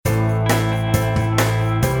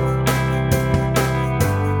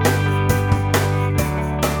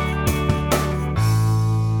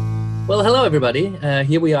Well, hello everybody.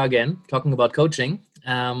 Here we are again talking about coaching.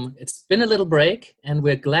 It's been a little break and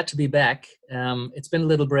we're glad to be back. It's been a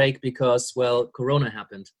little break because, well, Corona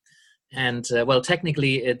happened. And,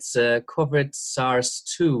 technically it's COVID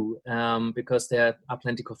SARS-2 because there are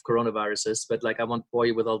plenty of coronaviruses. But, I won't bore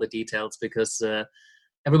you with all the details because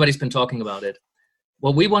everybody's been talking about it.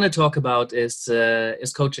 What we want to talk about is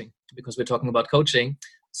coaching, because we're talking about coaching.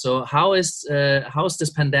 So how is this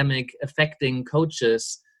pandemic affecting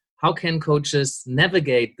coaches? How can coaches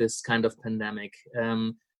navigate this kind of pandemic?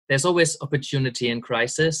 There's always opportunity in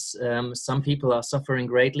crisis. Some people are suffering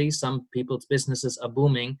greatly. Some people's businesses are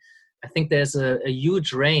booming. I think there's a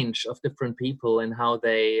huge range of different people in how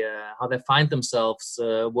they find themselves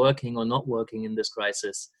working or not working in this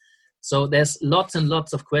crisis. So there's lots and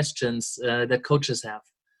lots of questions that coaches have.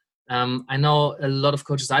 I know a lot of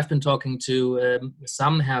coaches I've been talking to,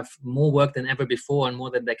 some have more work than ever before and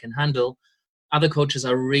more than they can handle. Other coaches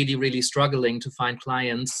are really, really struggling to find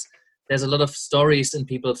clients. There's a lot of stories in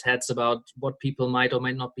people's heads about what people might or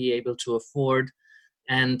might not be able to afford.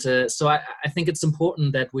 And so I think it's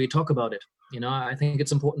important that we talk about it. I think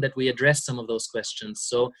it's important that we address some of those questions.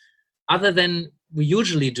 So other than we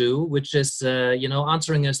usually do, which is,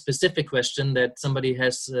 answering a specific question that somebody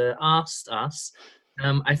has asked us,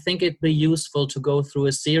 I think it'd be useful to go through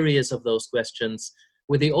a series of those questions,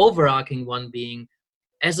 with the overarching one being,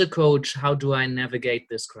 as a coach, how do I navigate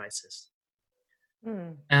this crisis?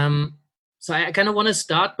 So I kind of want to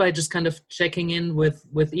start by just kind of checking in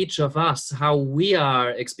with each of us, how we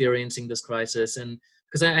are experiencing this crisis. And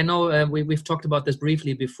because I know we've talked about this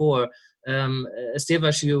briefly before.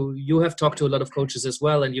 Siavash, you have talked to a lot of coaches as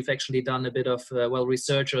well, and you've actually done a bit of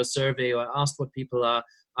research or a survey or asked what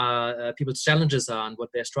people's challenges are and what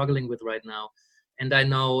they're struggling with right now. And I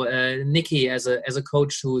know Nikki, as a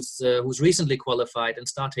coach who's recently qualified and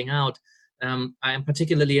starting out, I am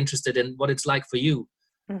particularly interested in what it's like for you.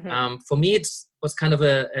 Mm-hmm. For me, it was kind of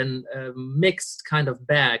a mixed kind of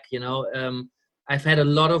bag. I've had a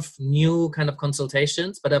lot of new kind of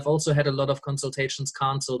consultations, but I've also had a lot of consultations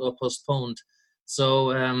canceled or postponed.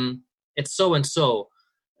 So it's so and so.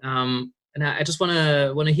 And I just want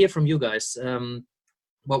to hear from you guys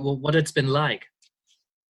what it's been like.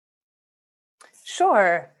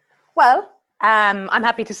 Sure. Well, I'm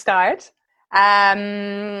happy to start.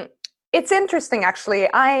 It's interesting, actually.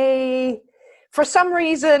 For some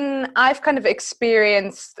reason, I've kind of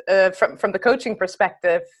experienced, from the coaching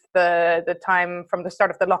perspective, the time from the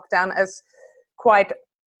start of the lockdown as quite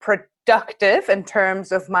productive in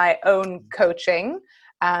terms of my own coaching,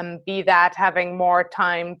 be that having more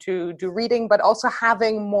time to do reading, but also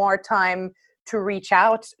having more time to reach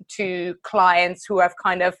out to clients who I've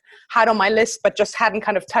kind of had on my list, but just hadn't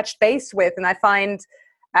kind of touched base with. And I find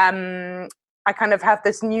I kind of have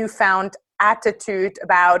this newfound attitude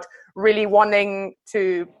about really wanting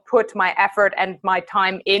to put my effort and my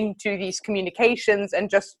time into these communications and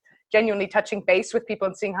just genuinely touching base with people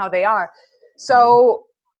and seeing how they are. So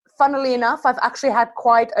funnily enough, I've actually had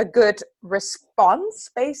quite a good response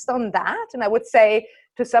based on that. And I would say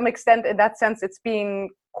to some extent, in that sense, it's been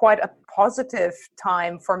quite a positive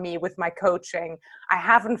time for me with my coaching. I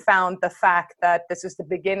haven't found the fact that this is the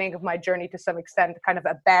beginning of my journey to some extent kind of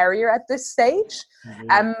a barrier at this stage.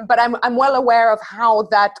 Mm-hmm. But I'm well aware of how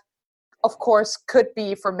that, of course, could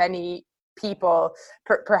be for many people.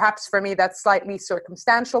 Perhaps for me, that's slightly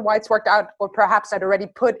circumstantial why it's worked out, or perhaps I'd already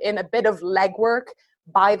put in a bit of legwork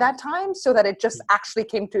by that time so that it just actually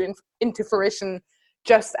came into fruition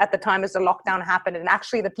just at the time as the lockdown happened. And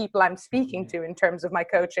actually the people I'm speaking to in terms of my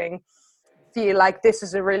coaching feel like this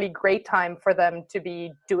is a really great time for them to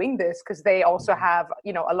be doing this, because they also have,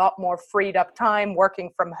 a lot more freed up time working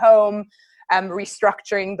from home,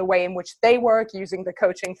 restructuring the way in which they work, using the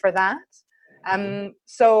coaching for that.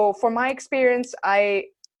 So for my experience, I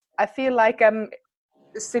feel like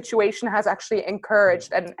the situation has actually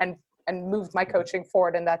encouraged and moved my coaching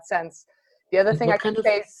forward in that sense. The other thing I can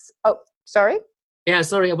say is, sorry? Yeah,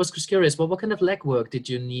 sorry, I was just curious. What kind of legwork did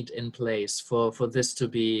you need in place for this to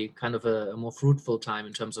be kind of a more fruitful time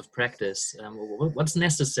in terms of practice? What's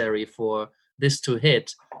necessary for this to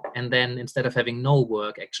hit, and then instead of having no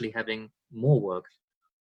work, actually having more work?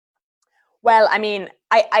 Well, I mean,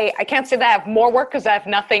 I can't say that I have more work because I have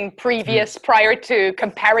nothing previous prior to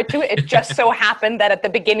compare it to. It just so happened that at the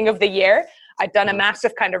beginning of the year, I'd done a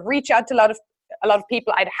massive kind of reach out to a lot of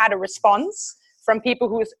people. I'd had a response from people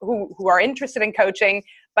who are interested in coaching,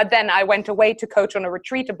 but then I went away to coach on a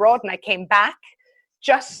retreat abroad, and I came back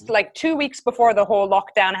just like 2 weeks before the whole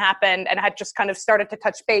lockdown happened, and had just kind of started to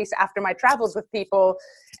touch base after my travels with people,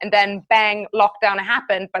 and then bang, lockdown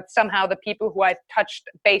happened. But somehow the people who I touched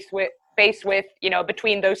base faced with,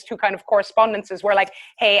 between those two kind of correspondences where like,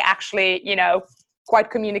 hey, actually, quite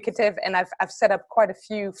communicative, and I've set up quite a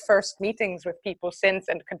few first meetings with people since,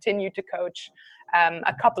 and continue to coach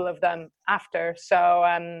a couple of them after. So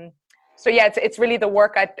yeah, it's really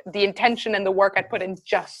the intention and the work I put in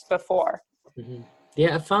just before. Mm-hmm.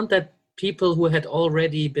 Yeah, I found that people who had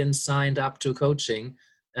already been signed up to coaching,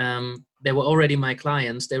 they were already my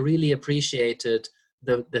clients. They really appreciated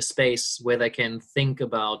the space where they can think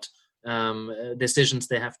about decisions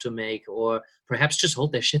they have to make, or perhaps just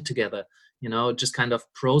hold their shit together, just kind of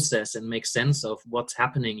process and make sense of what's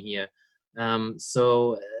happening here. So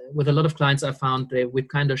with a lot of clients, I found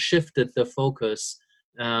we've kind of shifted the focus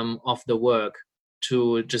of the work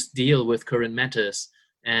to just deal with current matters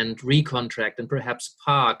and recontract and perhaps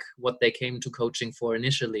park what they came to coaching for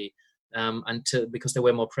initially because there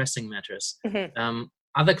were more pressing matters. Mm-hmm.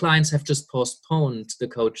 Other clients have just postponed the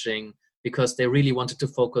coaching because they really wanted to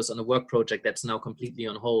focus on a work project that's now completely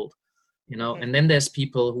on hold. Mm-hmm. And then there's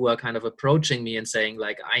people who are kind of approaching me and saying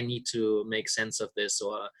like, I need to make sense of this,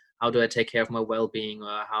 or how do I take care of my well-being,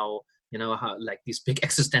 or how like these big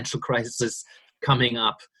existential crises coming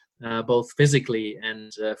up, both physically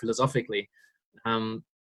and philosophically.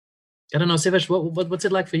 I don't know, Sivesh, what's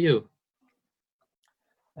it like for you?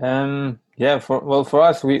 For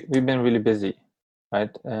us, we've been really busy,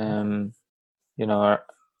 right?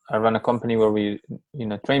 I run a company where we,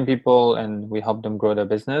 train people and we help them grow their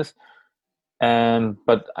business.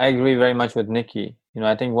 But I agree very much with Nikki.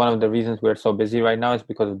 I think one of the reasons we're so busy right now is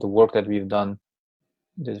because of the work that we've done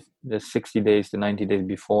the 60 days to 90 days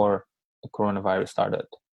before the coronavirus started.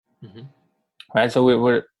 Mm-hmm. Right. So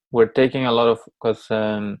we're taking a lot of, because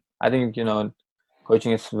I think,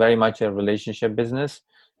 coaching is very much a relationship business.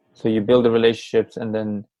 So you build the relationships, and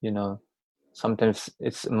then, sometimes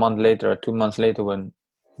it's a month later or 2 months later when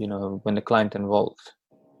the client involved.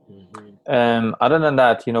 Mm-hmm. Other than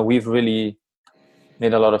that, we've really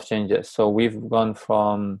made a lot of changes. So we've gone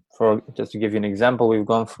from, just to give you an example, we've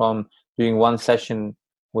gone from doing one session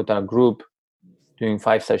with our group, doing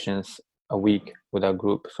 5 sessions a week with our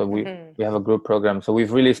group. So we have a group program. So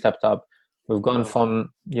we've really stepped up. We've gone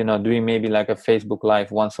from, doing maybe like a Facebook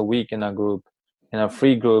Live once a week in our group, in our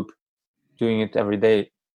free group, doing it every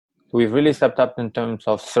day. So we've really stepped up in terms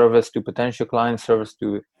of service to potential clients, service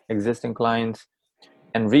to existing clients,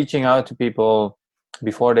 and reaching out to people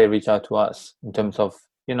before they reach out to us, in terms of,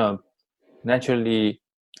 naturally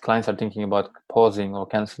clients are thinking about pausing or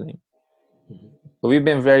canceling. Mm-hmm. So we've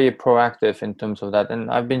been very proactive in terms of that. And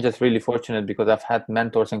I've been just really fortunate because I've had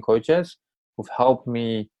mentors and coaches who've helped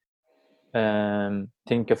me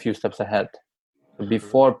think a few steps ahead. So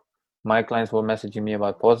before my clients were messaging me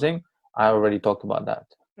about pausing, I already talked about that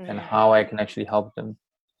and how I can actually help them.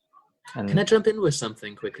 And can I jump in with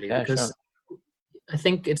something quickly? Yeah, because sure. I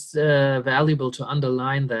think it's valuable to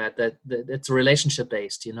underline that it's relationship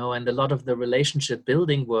based, and a lot of the relationship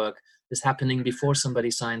building work is happening before somebody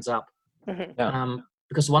signs up. Mm-hmm. Yeah.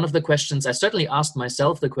 Because one of the questions, I certainly asked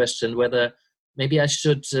myself the question whether maybe I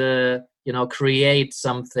should, create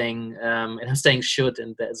something, and I'm saying should,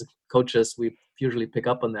 and as coaches, we usually pick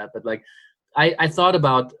up on that. But like, I thought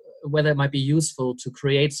about whether it might be useful to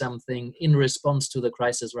create something in response to the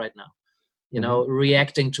crisis right now,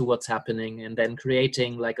 reacting to what's happening, and then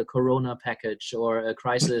creating like a Corona package or a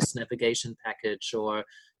crisis navigation package, or,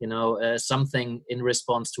 something in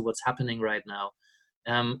response to what's happening right now.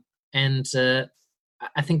 And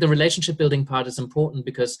I think the relationship building part is important,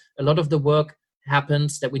 because a lot of the work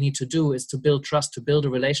happens that we need to do is to build trust, to build a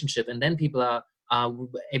relationship, and then people are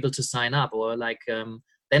able to sign up, or like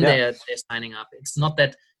they're signing up. It's not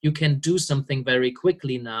that you can do something very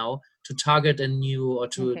quickly now to target a new, or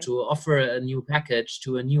to offer a new package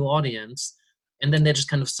to a new audience, and then they just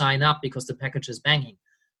kind of sign up because the package is banging.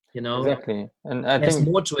 Exactly. And there's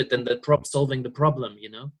more to it than solving the problem.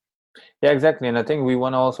 Yeah, exactly. And I think we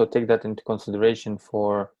want to also take that into consideration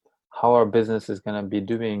for how our business is going to be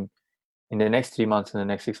doing in the next 3 months and the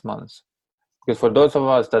next 6 months. Because for those of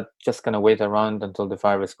us that just going to wait around until the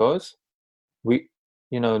virus goes,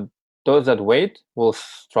 those that wait will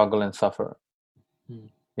struggle and suffer,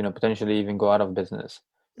 potentially even go out of business.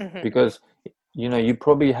 Mm-hmm. Because, you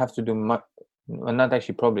probably have to do not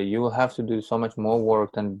actually probably, you will have to do so much more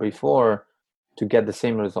work than before to get the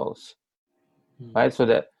same results, right? So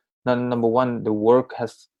that, number one, the work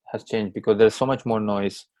has changed because there's so much more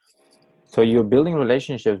noise. So you're building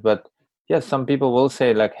relationships, but yes, some people will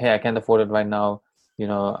say like, hey, I can't afford it right now.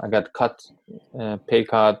 I got pay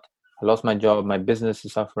cut, I lost my job, my business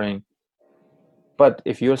is suffering. But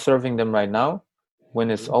if you're serving them right now, when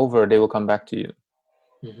it's over, they will come back to you.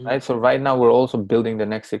 Mm-hmm. Right? So right now we're also building the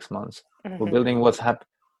next 6 months. Mm-hmm. We're building what's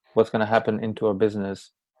what's going to happen into our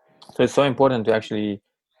business. So it's so important to actually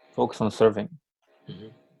focus on serving. Mm-hmm.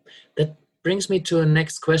 That brings me to a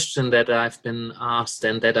next question that I've been asked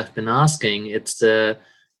and that I've been asking. It's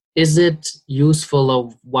is it useful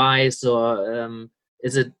or wise, or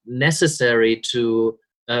is it necessary to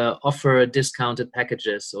offer discounted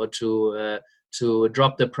packages, or to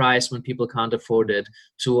drop the price when people can't afford it,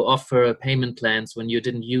 to offer payment plans when you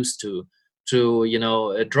didn't used to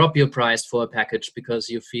drop your price for a package because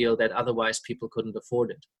you feel that otherwise people couldn't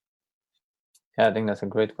afford it? Yeah, I think that's a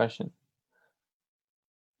great question.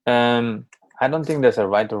 I don't think there's a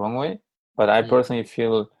right or wrong way, but I personally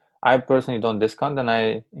don't discount, and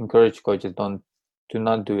I encourage coaches to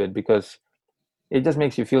not do it, because it just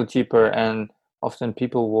makes you feel cheaper, and often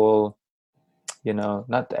people will,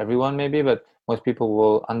 not everyone maybe, but most people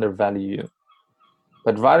will undervalue you.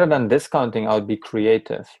 But rather than discounting, I would be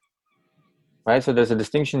creative, right? So there's a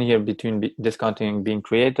distinction here between discounting and being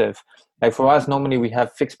creative. Like for us, normally we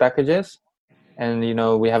have fixed packages, and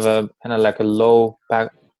we have a kind of like a low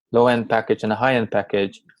end package and a high end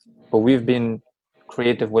package, but we've been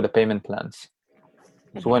creative with the payment plans.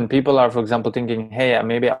 So when people are, for example, thinking, hey,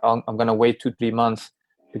 maybe I'm going to wait 2-3 months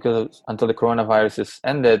because until the coronavirus is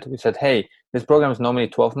ended, we said, hey, this program is normally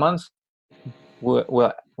 12 months.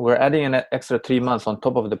 We're adding an extra 3 months on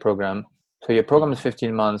top of the program. So your program is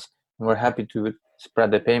 15 months, and we're happy to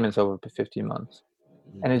spread the payments over 15 months.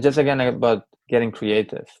 And it's just, again, about getting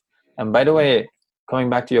creative. And by the way, coming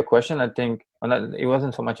back to your question, I think it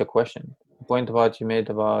wasn't so much a question. The point you made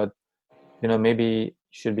about, maybe you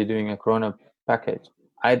should be doing a Corona package.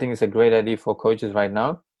 I think it's a great idea for coaches right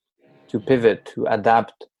now to pivot, to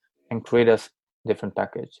adapt, and create a different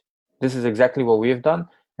package. This is exactly what we've done.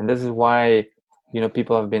 And this is why,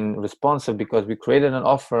 people have been responsive, because we created an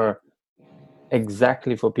offer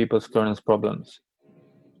exactly for people's current problems,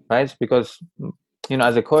 right? Because,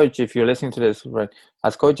 as a coach, if you're listening to this, right,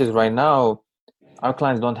 as coaches right now, our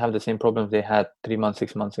clients don't have the same problems they had 3 months,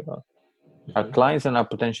 6 months ago. Our clients and our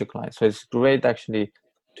potential clients. So it's great actually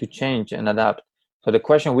to change and adapt. So the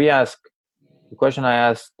question I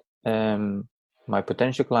asked my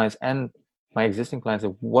potential clients and my existing clients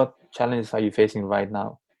is, what challenges are you facing right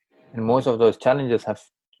now? And most of those challenges have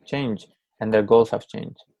changed, and their goals have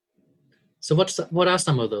changed. So what are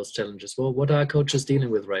some of those challenges? Well, what are coaches dealing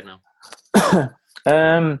with right now?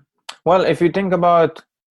 Well, if you think about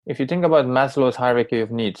Maslow's hierarchy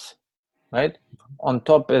of needs, right? On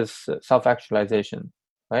top is self-actualization,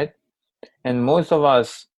 right? And most of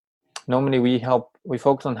us, normally we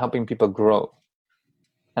focus on helping people grow.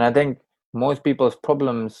 And I think most people's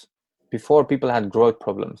problems, before, people had growth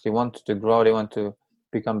problems. They wanted to grow, they want to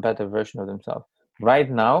become a better version of themselves. Right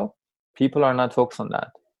now, people are not focused on that.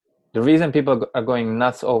 The reason people are going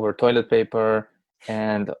nuts over toilet paper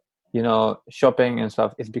and, shopping and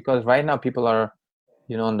stuff is because right now people are,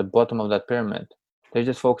 on the bottom of that pyramid. They're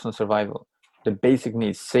just focused on survival. The basic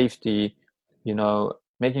needs, safety,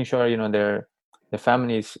 making sure, their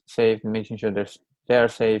family is safe, making sure they're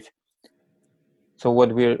safe. So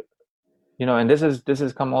what we're, and this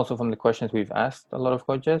is come also from the questions we've asked a lot of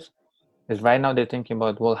coaches, is right now they're thinking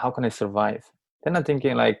about, well, how can I survive? They're not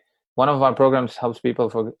thinking like, one of our programs helps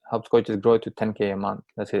coaches grow to 10K a month,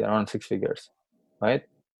 let's say around 6 figures, right?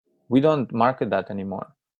 We don't market that anymore,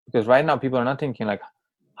 because right now people are not thinking like,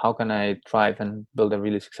 how can I thrive and build a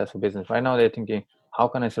really successful business? Right now they're thinking, how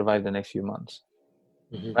can I survive the next few months,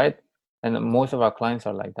 right? And most of our clients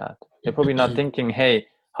are like that. They're probably not thinking, hey,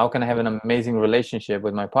 how can I have an amazing relationship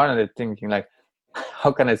with my partner? They're thinking like,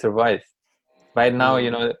 how can I survive? Right now,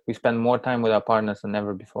 we spend more time with our partners than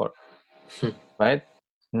ever before, right?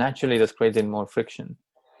 Naturally, that's creating more friction,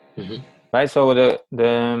 right? So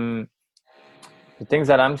the things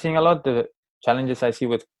that I'm seeing a lot, the challenges I see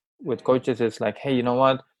with coaches is like, hey, you know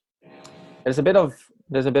what? There's a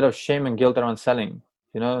bit of shame and guilt around selling.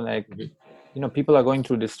 People are going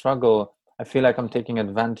through this struggle. I feel like I'm taking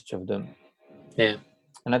advantage of them. Yeah.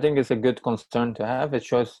 And I think it's a good concern to have. It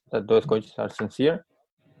shows that those coaches are sincere.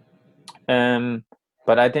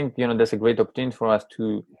 But I think, there's a great opportunity for us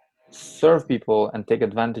to serve people and take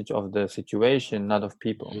advantage of the situation, not of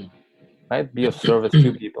people, right? Be of service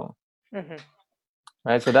to people,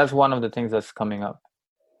 right? So that's one of the things that's coming up.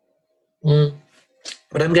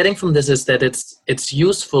 What I'm getting from this is that it's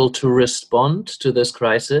useful to respond to this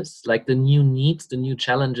crisis, like the new needs, the new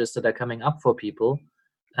challenges that are coming up for people.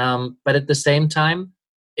 But at the same time,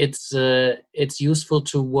 it's useful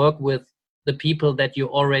to work with the people that you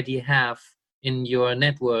already have in your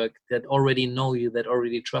network, that already know you, that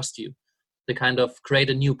already trust you, to kind of create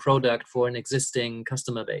a new product for an existing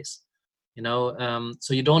customer base. So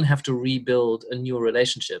you don't have to rebuild a new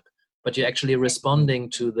relationship. but you're actually responding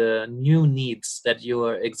to the new needs that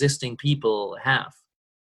your existing people have.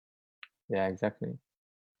 Yeah, exactly.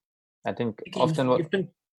 I think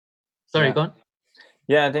Sorry, go on.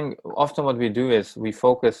 Yeah, I think often what we do is we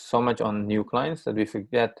focus so much on new clients that we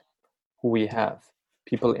forget who we have,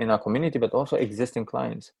 people in our community, but also existing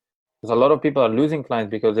clients. Because a lot of people are losing clients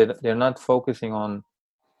because they're not focusing on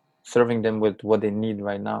serving them with what they need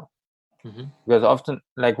right now. Mm-hmm. Because often,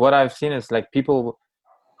 like what I've seen is like people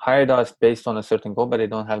hired us based on a certain goal, but they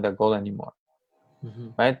don't have that goal anymore,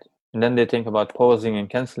 right? And then they think about pausing and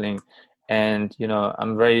canceling. And, you know,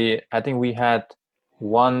 I think we had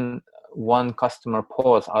one customer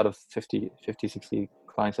pause out of 50, 60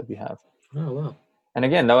 clients that we have. Oh, wow. And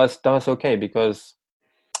again, that was okay because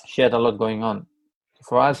she had a lot going on.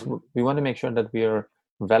 For us, we want to make sure that we are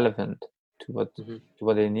relevant to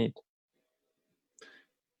what they need.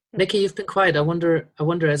 Nikki, you've been quiet. I wonder,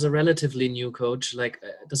 as a relatively new coach, like,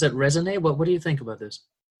 does that resonate? What do you think about this?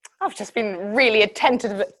 I've just been really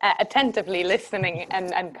attentively listening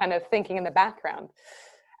and kind of thinking in the background.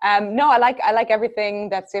 No, I like everything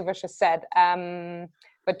that Siavash has said.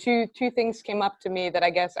 But two things came up to me that I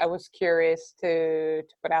guess I was curious to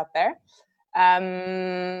put out there.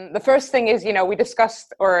 The first thing is, you know, we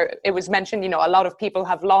discussed, or it was mentioned, you know, a lot of people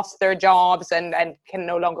have lost their jobs and can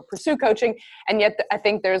no longer pursue coaching. And yet I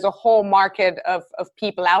think there's a whole market of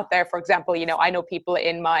people out there. For example, you know, I know people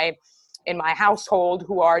in my household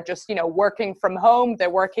who are just, you know, working from home. They're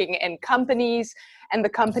working in companies, and the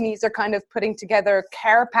companies are kind of putting together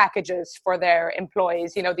care packages for their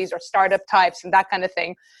employees. You know, these are startup types and that kind of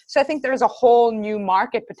thing. So I think there's a whole new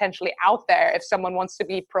market potentially out there if someone wants to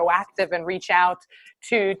be proactive and reach out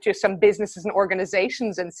to some businesses and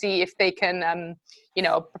organizations and see if they can, you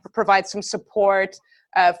know, provide some support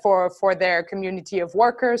for their community of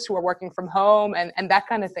workers who are working from home and that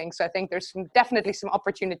kind of thing. So I think there's definitely some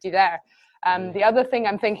opportunity there. The other thing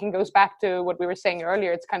I'm thinking goes back to what we were saying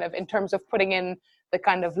earlier. It's kind of in terms of putting in the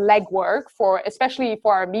kind of legwork especially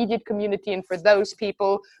for our immediate community and for those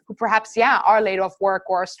people who perhaps, are laid off work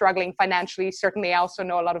or are struggling financially. Certainly I also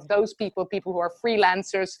know a lot of those people who are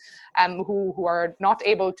freelancers, who are not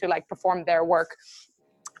able to like perform their work.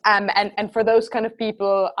 And for those kind of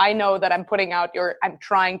people, I know that I'm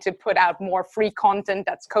trying to put out more free content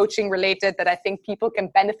that's coaching related that I think people can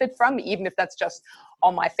benefit from, even if that's just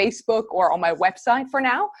on my Facebook or on my website for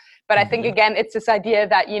now. But I think, again, it's this idea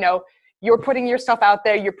that, you know, you're putting yourself out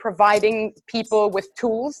there, you're providing people with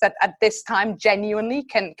tools that at this time genuinely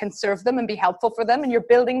can serve them and be helpful for them. And you're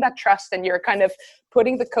building that trust and you're kind of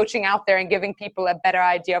putting the coaching out there and giving people a better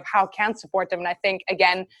idea of how can support them. And I think,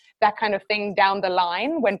 again, that kind of thing down the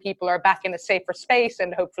line, when people are back in a safer space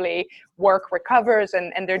and hopefully work recovers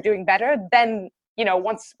and they're doing better, then, you know,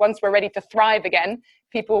 once we're ready to thrive again,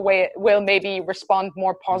 people will maybe respond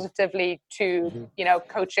more positively to, you know,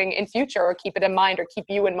 coaching in future, or keep it in mind, or keep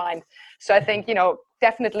you in mind. So I think, you know,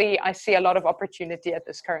 definitely I see a lot of opportunity at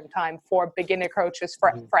this current time for beginner coaches,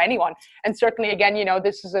 for anyone. And certainly, again, you know,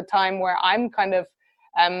 this is a time where I'm kind of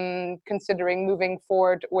considering moving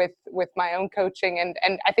forward with my own coaching.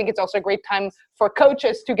 And I think it's also a great time for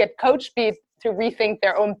coaches to get coached, be it to rethink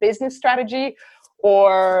their own business strategy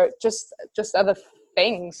or just other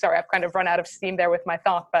things. Sorry, I've kind of run out of steam there with my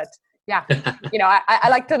thought, but yeah, you know, I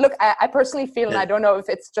like to look, I personally feel, and I don't know if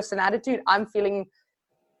it's just an attitude, I'm feeling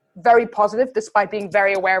very positive despite being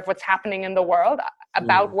very aware of what's happening in the world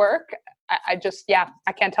about work. I just,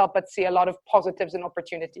 I can't help but see a lot of positives and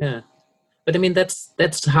opportunities. Yeah. But I mean,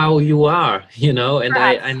 that's how you are, you know, and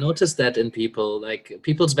I noticed that in people, like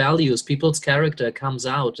people's values, people's character comes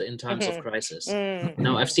out in times of crisis. You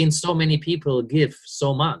know, I've seen so many people give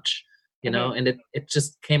so much, you know, and it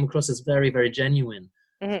just came across as very, very genuine.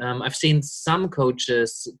 I've seen some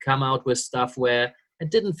coaches come out with stuff where I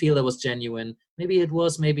didn't feel it was genuine. Maybe it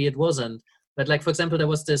was, maybe it wasn't. But like, for example, there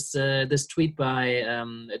was this tweet by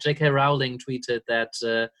J.K. Rowling tweeted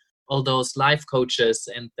that all those life coaches,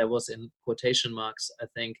 and that was in quotation marks, I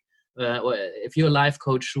think, if you're a life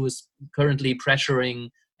coach who is currently pressuring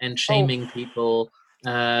and shaming people,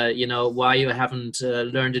 you know, why you haven't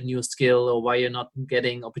learned a new skill or why you're not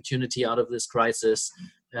getting opportunity out of this crisis.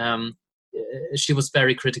 She was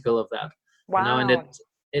very critical of that. Wow. You know,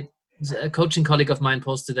 and a coaching colleague of mine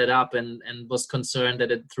posted that up and was concerned that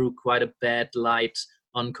it threw quite a bad light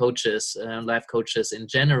on coaches, life coaches in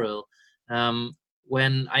general.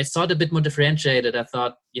 When I saw it a bit more differentiated, I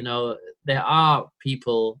thought, you know, there are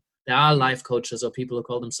life coaches or people who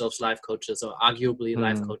call themselves life coaches or arguably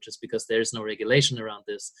life coaches because there is no regulation around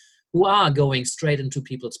this, who are going straight into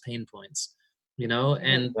people's pain points, you know,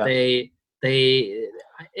 and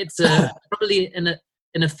it's probably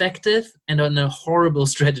an effective and a horrible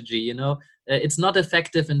strategy. It's not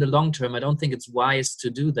effective in the long term. I don't think it's wise to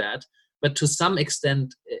do that. But to some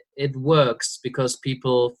extent, it works because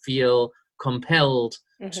people feel compelled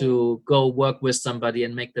to go work with somebody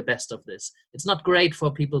and make the best of this. It's not great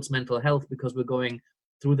for people's mental health because we're going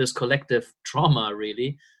through this collective trauma,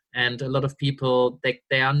 really. And a lot of people,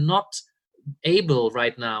 they are not able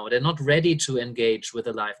right now. They're not ready to engage with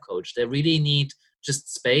a life coach. They really need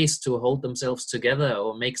just space to hold themselves together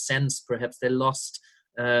or make sense. Perhaps they lost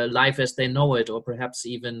life as they know it, or perhaps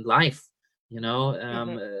even life,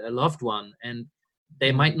 a loved one. And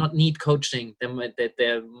they might not need coaching. They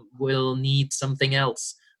will need something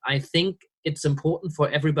else. I think it's important for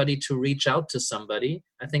everybody to reach out to somebody.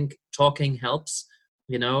 I think talking helps,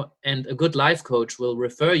 and a good life coach will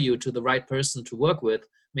refer you to the right person to work with.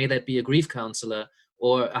 May that be a grief counselor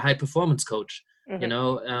or a high performance coach,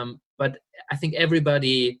 but I think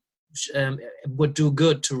everybody would do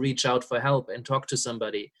good to reach out for help and talk to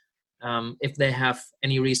somebody if they have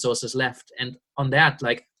any resources left. And on that,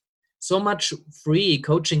 like, so much free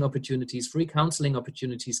coaching opportunities, free counseling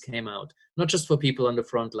opportunities came out, not just for people on the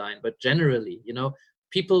front line, but generally,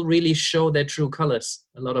 people really show their true colors.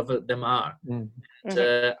 A lot of them are. And,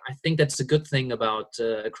 I think that's a good thing about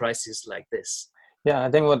a crisis like this. Yeah, I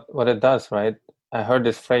think what it does, right? I heard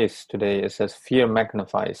this phrase today. It says fear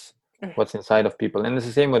magnifies what's inside of people. And it's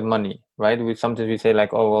the same with money, right? Sometimes we say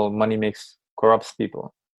like, oh, well, money corrupts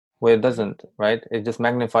people. Well, it doesn't, right? It just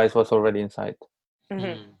magnifies what's already inside.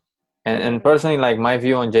 And personally, like, my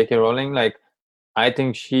view on J.K. Rowling, like, I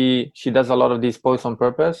think she does a lot of these posts on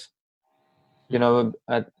purpose.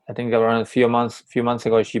 I think around a few months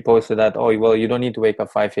ago, she posted that, oh, well, you don't need to wake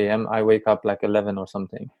up 5 a.m. I wake up like 11 or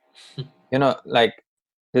something. Like,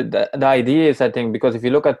 the idea is, I think, because if you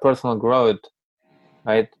look at personal growth,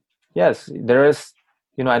 right? Yes, there is,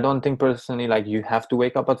 I don't think personally, like, you have to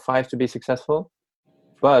wake up at 5 to be successful.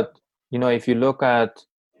 But, if you look at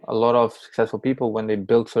a lot of successful people, when they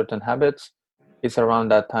build certain habits, it's around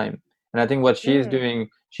that time. And I think what she's doing,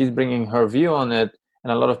 she's bringing her view on it.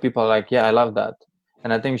 And a lot of people are like, yeah, I love that.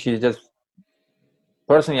 And I think she's just,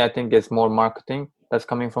 personally, I think it's more marketing that's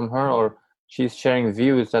coming from her, or she's sharing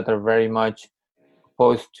views that are very much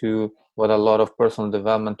opposed to what a lot of personal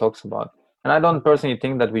development talks about. And I don't personally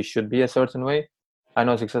think that we should be a certain way. I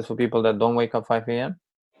know successful people that don't wake up 5 a.m.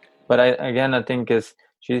 But I think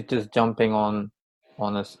she's just jumping on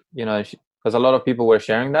us, because a lot of people were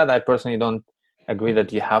sharing that. I personally don't agree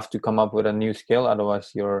that you have to come up with a new skill, otherwise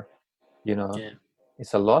you're,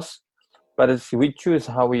 it's a loss. But we choose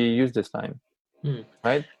how we use this time,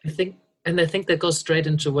 right? I think that goes straight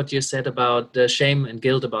into what you said about the shame and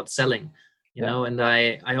guilt about selling, and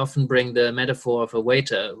I often bring the metaphor of a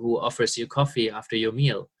waiter who offers you coffee after your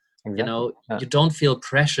meal. Exactly. You don't feel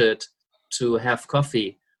pressured to have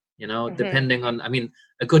coffee, depending on,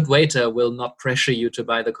 a good waiter will not pressure you to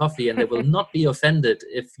buy the coffee, and they will not be offended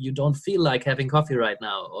if you don't feel like having coffee right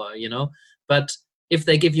now, or, but if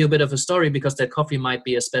they give you a bit of a story, because that coffee might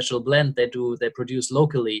be a special blend they produce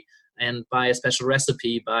locally and by a special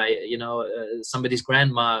recipe by, somebody's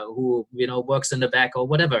grandma who, works in the back or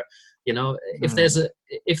whatever, if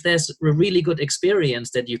there's a really good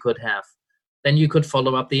experience that you could have, then you could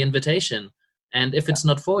follow up the invitation. And if it's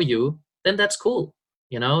not for you, then that's cool.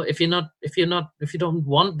 If you don't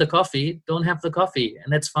want the coffee, don't have the coffee,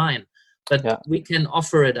 and that's fine. But we can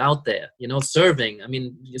offer it out there, serving.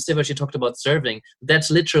 Sivash, you talked about serving.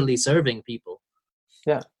 That's literally serving people.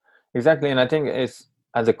 Yeah, exactly. And I think it's,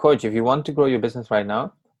 as a coach, if you want to grow your business right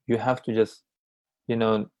now, you have to just,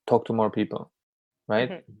 talk to more people,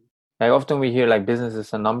 right? Like, often we hear like business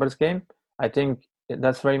is a numbers game. I think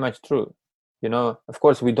that's very much true. Of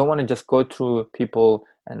course, we don't want to just go through people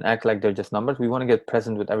and act like they're just numbers. We want to get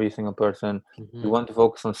present with every single person. We want to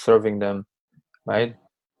focus on serving them, right?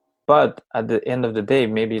 But at the end of the day,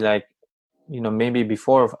 maybe maybe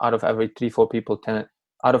before, out of every 3-4 people, 10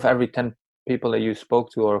 out of every 10 people that you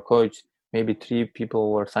spoke to or coached, maybe 3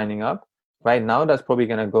 people were signing up. Right now, that's probably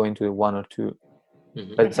going to go into 1 or 2.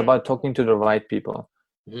 But it's about talking to the right people.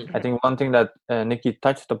 I think one thing that Nikki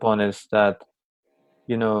touched upon is that,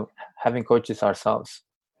 having coaches ourselves,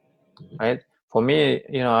 right? For me,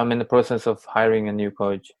 I'm in the process of hiring a new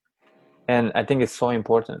coach, and I think it's so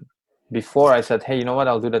important. Before, I said, hey, you know what,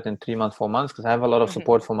 I'll do that in 3 months, 4 months, because I have a lot of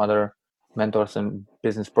support from other mentors and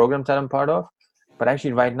business programs that I'm part of. But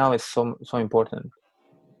actually right now it's so important.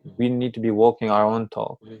 We need to be walking our own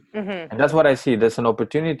talk. And that's what I see. There's an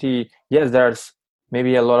opportunity. Yes, there's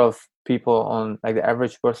maybe a lot of people on, like, the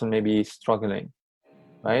average person maybe struggling,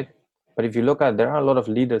 right? But if you look at, there are a lot of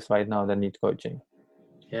leaders right now that need coaching.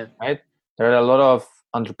 Yeah. Right? There are a lot of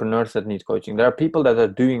entrepreneurs that need coaching. There are people that are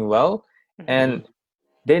doing well, and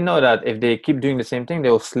they know that if they keep doing the same thing, they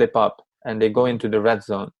will slip up and they go into the red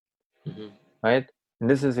zone, right? And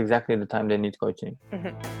this is exactly the time they need coaching.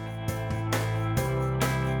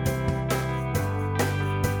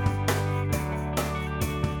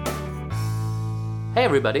 Hey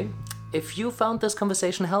everybody! If you found this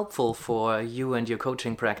conversation helpful for you and your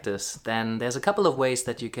coaching practice, then there's a couple of ways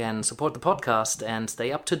that you can support the podcast and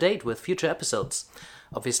stay up to date with future episodes.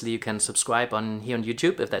 Obviously, you can subscribe here on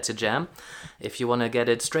YouTube if that's your jam. If you want to get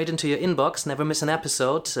it straight into your inbox, never miss an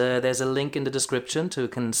episode, there's a link in the description to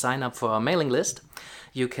can sign up for our mailing list.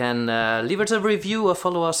 You can leave us a review or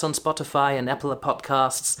follow us on Spotify and Apple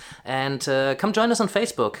Podcasts, and come join us on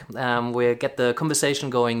Facebook. We'll get the conversation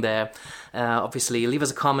going there. Obviously, leave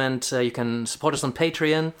us a comment. You can support us on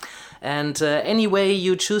Patreon. And any way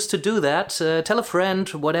you choose to do that, tell a friend,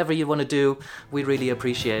 whatever you want to do. We really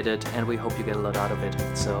appreciate it, and we hope you get a lot out of it.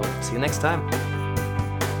 So, see you next time.